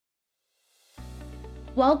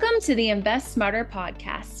Welcome to the Invest Smarter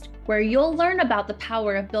podcast, where you'll learn about the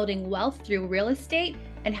power of building wealth through real estate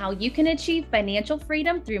and how you can achieve financial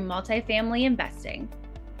freedom through multifamily investing.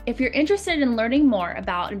 If you're interested in learning more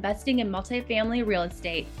about investing in multifamily real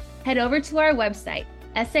estate, head over to our website,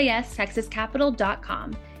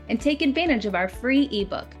 sastexascapital.com, and take advantage of our free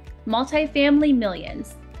ebook, Multifamily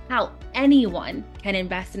Millions: How Anyone Can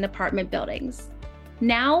Invest in Apartment Buildings.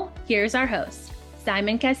 Now, here's our host,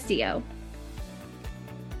 Simon Castillo.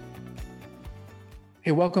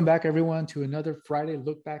 Hey, welcome back, everyone, to another Friday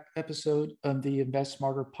Look Back episode of the Invest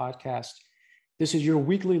Smarter podcast. This is your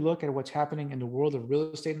weekly look at what's happening in the world of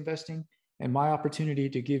real estate investing and my opportunity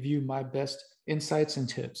to give you my best insights and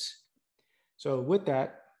tips. So with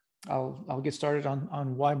that, I'll get started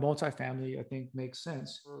on why multifamily, I think, makes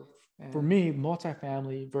sense. For me,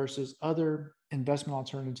 multifamily versus other investment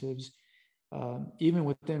alternatives, even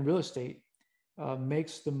within real estate,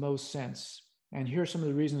 makes the most sense. And here are some of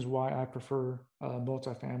the reasons why I prefer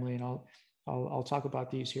multifamily, and I'll talk about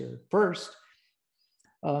these here. First,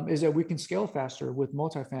 is that we can scale faster with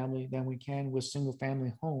multifamily than we can with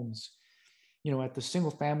single-family homes. You know, at the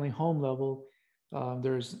single-family home level,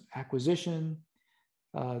 there's acquisition,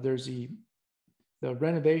 there's the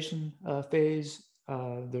renovation phase,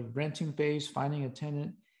 the renting phase, finding a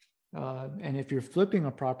tenant, and if you're flipping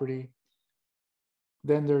a property,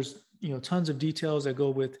 then there's tons of details that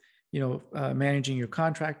go with managing your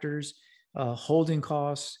contractors, holding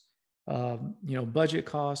costs, budget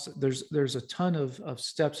costs. There's a ton of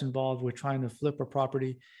steps involved with trying to flip a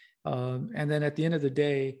property. And then at the end of the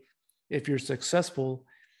day, if you're successful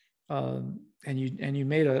and you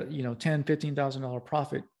made a $10,000-$15,000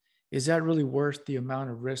 profit, is that really worth the amount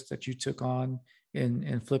of risk that you took on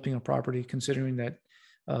in flipping a property, considering that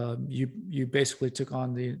you basically took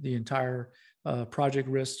on the entire project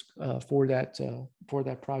risk for that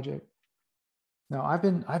project? Now, I've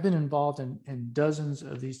been involved in dozens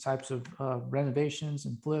of these types of renovations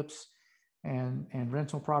and flips and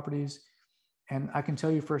rental properties, and I can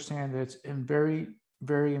tell you firsthand that it's a very,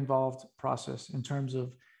 very involved process in terms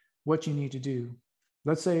of what you need to do.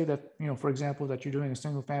 Let's say that for example, that you're doing a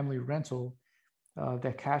single family rental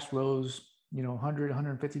that cash flows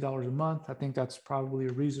 $150 a month. I think that's probably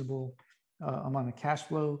a reasonable amount of cash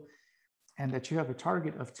flow, and that you have a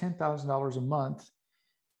target of $10,000 a month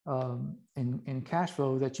in cash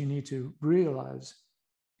flow that you need to realize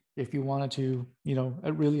if you wanted to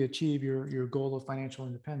really achieve your goal of financial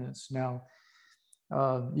independence. Now,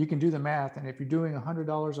 you can do the math, and if you're doing $100,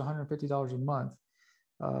 $150 a month,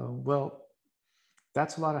 well,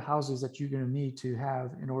 that's a lot of houses that you're going to need to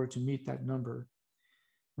have in order to meet that number.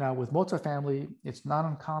 Now, with multifamily, it's not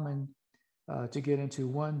uncommon to get into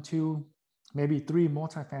 1, 2, maybe 3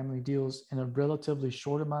 multifamily deals in a relatively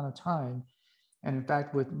short amount of time. And in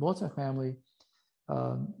fact, with multifamily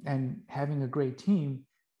and having a great team,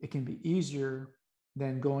 it can be easier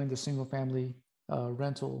than going the single family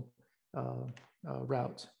rental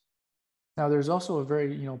route. Now, there's also a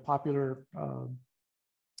very popular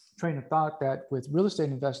train of thought that with real estate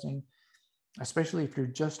investing, especially if you're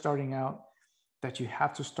just starting out, that you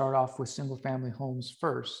have to start off with single family homes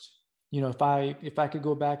first. If I could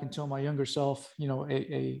go back and tell my younger self,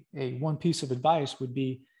 a one piece of advice would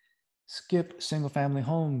be skip single family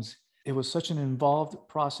homes. It was such an involved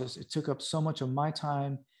process. It took up so much of my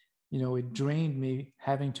time. It drained me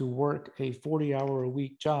having to work a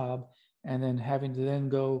 40-hour-a-week job and then having to then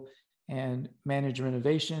go and manage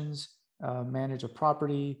renovations, manage a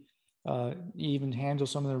property, even handle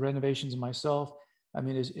some of the renovations myself. I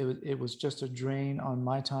mean, it was just a drain on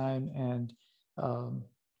my time. And,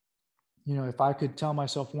 if I could tell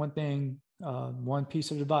myself one thing, one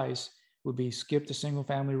piece of advice would be skip the single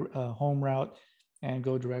family home route and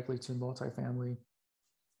go directly to multifamily.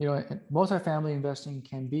 Multifamily investing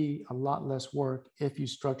can be a lot less work if you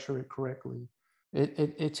structure it correctly.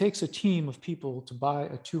 It takes a team of people to buy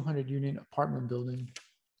a 200-unit apartment building.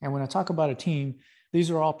 And when I talk about a team,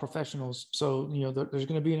 these are all professionals. So, there's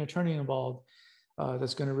going to be an attorney involved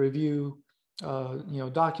that's going to review,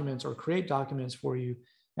 documents or create documents for you.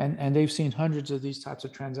 And they've seen hundreds of these types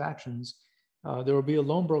of transactions. There will be a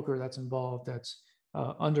loan broker that's involved that's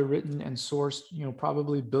underwritten and sourced,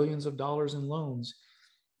 probably billions of dollars in loans.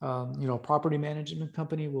 A property management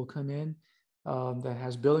company will come in that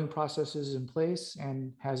has billing processes in place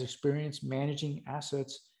and has experience managing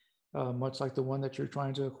assets, much like the one that you're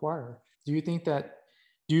trying to acquire. Do you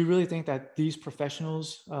really think that these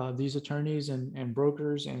professionals, these attorneys and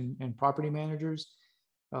brokers and property managers,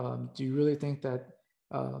 do you really think that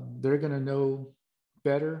they're going to know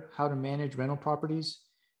better how to manage rental properties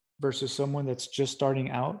versus someone that's just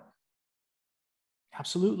starting out?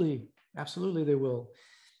 Absolutely. Absolutely, they will.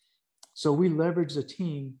 So we leverage the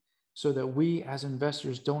team so that we as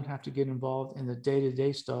investors don't have to get involved in the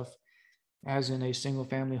day-to-day stuff as in a single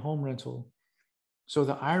family home rental. So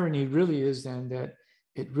the irony really is then that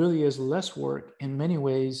it really is less work in many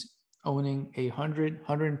ways owning a 100,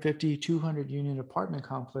 150, 200 unit apartment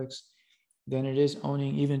complex than it is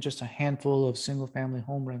owning even just a handful of single family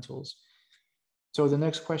home rentals. So the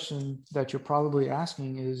next question that you're probably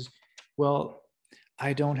asking is, well,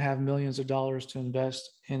 I don't have millions of dollars to invest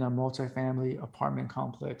in a multifamily apartment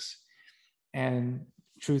complex. And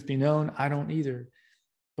truth be known, I don't either.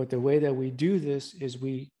 But the way that we do this is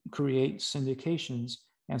we create syndications.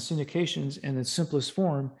 And syndications in its simplest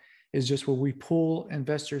form is just where we pull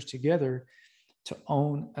investors together to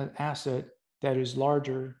own an asset that is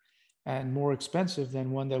larger and more expensive than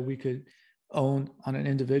one that we could own on an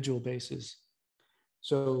individual basis.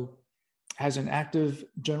 So as an active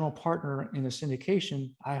general partner in a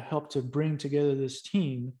syndication, I help to bring together this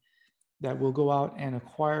team that will go out and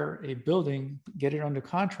acquire a building, get it under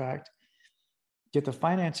contract, get the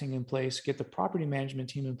financing in place, get the property management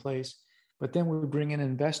team in place, but then we bring in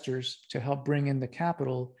investors to help bring in the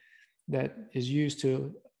capital that is used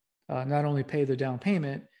to not only pay the down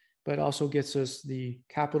payment, but also gets us the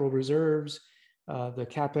capital reserves, the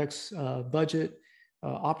CapEx budget,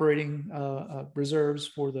 operating reserves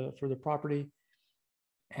for the property.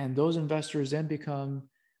 And those investors then become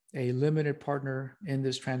a limited partner in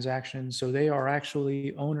this transaction. So they are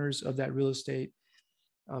actually owners of that real estate,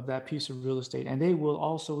 of that piece of real estate. And they will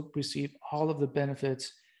also receive all of the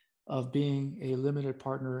benefits of being a limited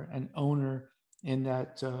partner and owner in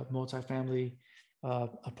that multifamily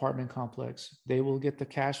apartment complex. They will get the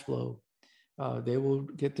cash flow. They will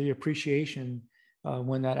get the appreciation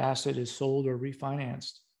when that asset is sold or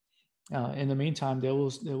refinanced. In the meantime, they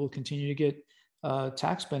will continue to get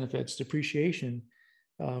tax benefits, depreciation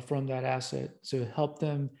from that asset to help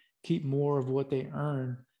them keep more of what they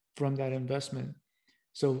earn from that investment.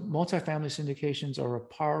 So multifamily syndications are a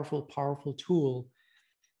powerful, powerful tool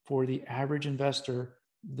for the average investor,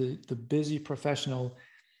 the busy professional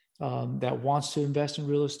that wants to invest in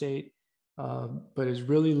real estate, but is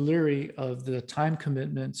really leery of the time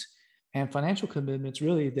commitments and financial commitments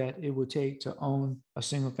really that it would take to own a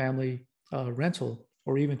single family rental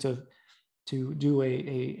or even to do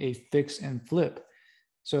a fix and flip.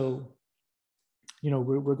 So,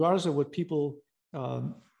 regardless of what people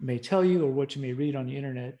may tell you or what you may read on the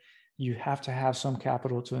internet, you have to have some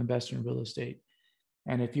capital to invest in real estate.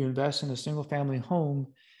 And if you invest in a single family home,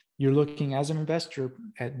 you're looking as an investor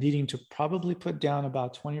at needing to probably put down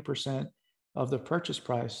about 20% of the purchase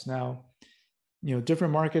price. Now,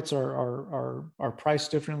 different markets are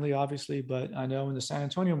priced differently, obviously, but I know in the San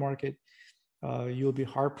Antonio market, you'll be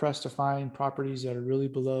hard pressed to find properties that are really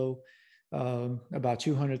below about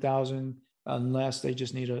 200,000, unless they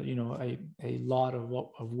just need a lot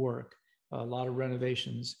of work, a lot of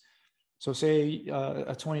renovations. So say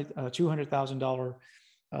a $200,000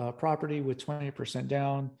 property with 20%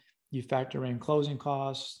 down, you factor in closing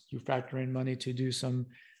costs, you factor in money to do some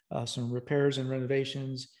repairs and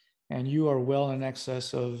renovations, and you are well in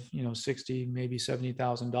excess of $60,000, maybe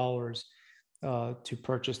 $70,000 to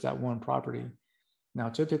purchase that one property. Now,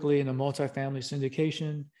 typically in a multifamily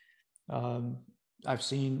syndication, I've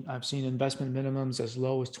seen investment minimums as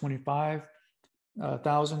low as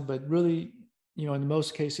 $25,000, but really, in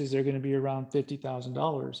most cases, they're going to be around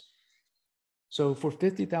 $50,000. So for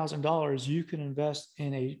 $50,000, you can invest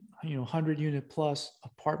in a 100 unit plus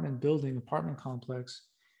apartment complex,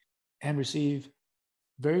 and receive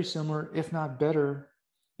very similar, if not better,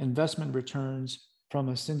 investment returns from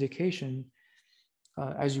a syndication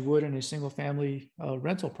as you would in a single family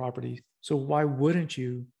rental property. So why wouldn't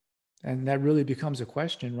you? And that really becomes a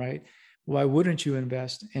question, right? Why wouldn't you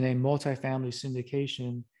invest in a multifamily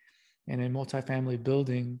syndication in a multifamily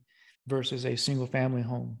building versus a single family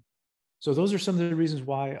home? So those are some of the reasons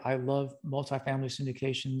why I love multifamily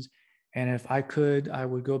syndications. And if I could, I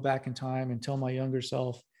would go back in time and tell my younger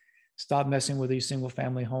self, stop messing with these single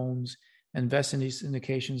family homes, invest in these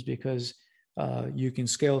syndications, because you can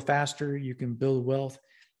scale faster, you can build wealth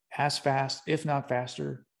as fast, if not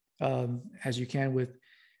faster, as you can with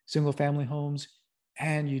single family homes.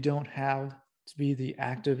 And you don't have to be the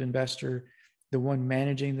active investor, the one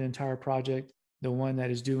managing the entire project, the one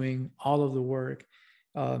that is doing all of the work,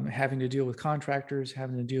 having to deal with contractors,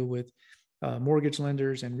 having to deal with mortgage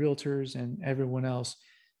lenders and realtors and everyone else.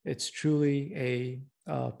 It's truly a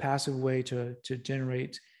passive way to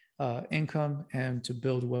generate income and to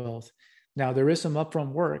build wealth. Now, there is some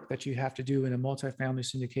upfront work that you have to do in a multifamily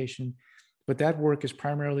syndication, but that work is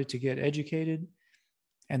primarily to get educated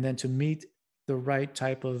and then to meet the right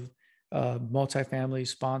type of multifamily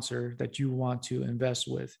sponsor that you want to invest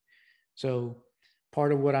with. So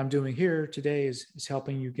part of what I'm doing here today is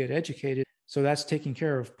helping you get educated. So that's taking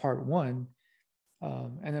care of part one.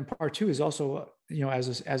 And then part two is also, as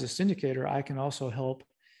a syndicator, I can also help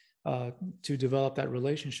to develop that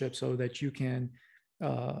relationship so that you can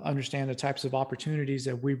understand the types of opportunities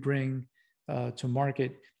that we bring to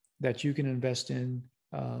market that you can invest in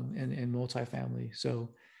multifamily.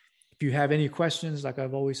 So if you have any questions, like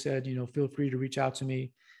I've always said, feel free to reach out to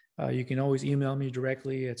me. You can always email me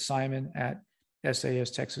directly at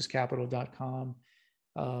simon@sastexascapital.com.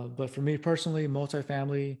 But for me personally,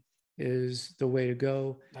 multifamily is the way to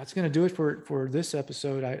go. That's going to do it for this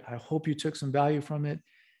episode. I hope you took some value from it.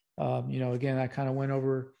 Again, I kind of went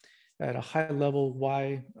over at a high level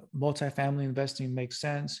why multifamily investing makes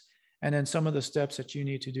sense, and then some of the steps that you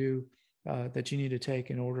need to do, that you need to take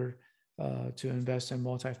in order to invest in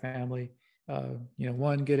multifamily.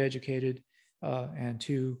 One, get educated, and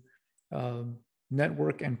two,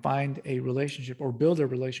 network and find a relationship or build a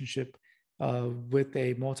relationship with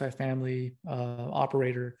a multifamily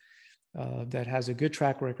operator that has a good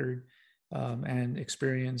track record and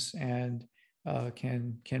experience, and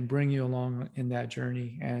can bring you along in that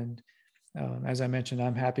journey. And as I mentioned,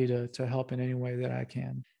 I'm happy to help in any way that I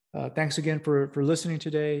can. Thanks again for listening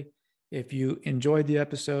today. If you enjoyed the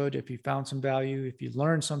episode, if you found some value, if you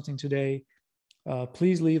learned something today,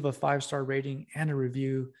 please leave a 5-star rating and a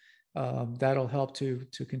review. That'll help to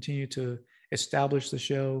continue to establish the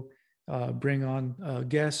show, bring on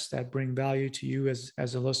guests that bring value to you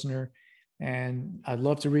as a listener. And I'd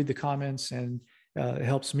love to read the comments, and it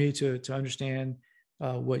helps me to understand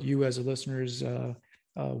what you as a listeners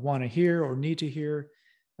want to hear or need to hear.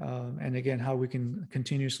 And again, how we can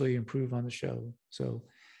continuously improve on the show. So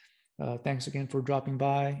thanks again for dropping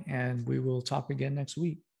by, and we will talk again next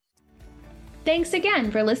week. Thanks again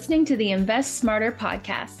for listening to the Invest Smarter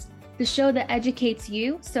podcast, the show that educates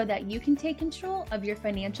you so that you can take control of your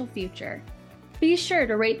financial future. Be sure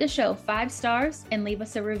to rate the show 5 stars and leave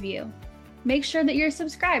us a review. Make sure that you're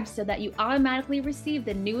subscribed so that you automatically receive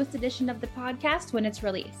the newest edition of the podcast when it's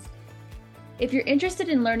released. If you're interested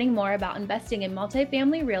in learning more about investing in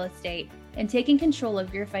multifamily real estate and taking control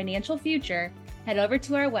of your financial future, head over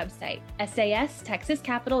to our website,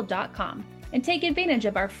 sastexascapital.com, and take advantage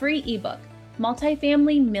of our free ebook,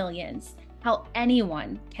 Multifamily Millions: How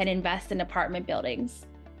Anyone Can Invest in Apartment Buildings.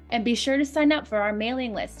 And be sure to sign up for our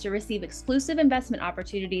mailing list to receive exclusive investment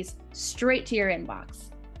opportunities straight to your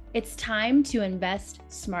inbox. It's time to invest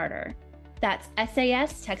smarter. That's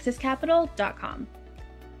sastexascapital.com.